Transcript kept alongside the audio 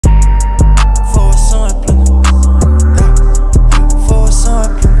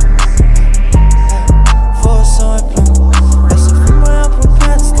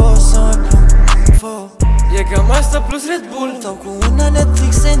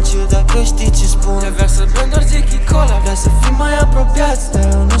and chill, dacă știi ce spun. Ea vrea să bem doar Ziki Cola, vrea să fim mai apropiați, dar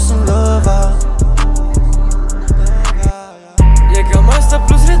eu nu sunt LOvER. E cam asta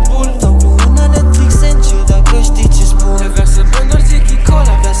plus Red Bull. Dau cu una Netflix and chill, dacă știi ce spun. Ea vrea să bem doar Ziki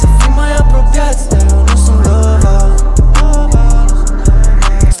Cola, vrea să fim mai apropiați, dar eu nu sunt LOvER.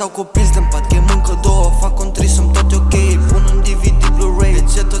 Stau copilți de-n pat, chem încă două, fac un trisum, tot e ok. Pun un DVD Blu-ray. De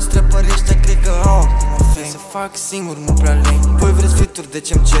ce toți trepării ăștia cred că au acum fame? Să fac singur, nu prea lame. Voi vreți feat-uri, de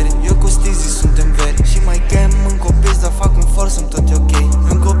ce-mi ceri? Eu cu teezy suntem veri. Și mai chem în copii, dar fac un forsum, tot e ok.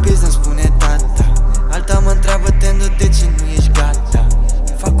 În copii îmi spune tata. Alta mă întreabă Tendo de ce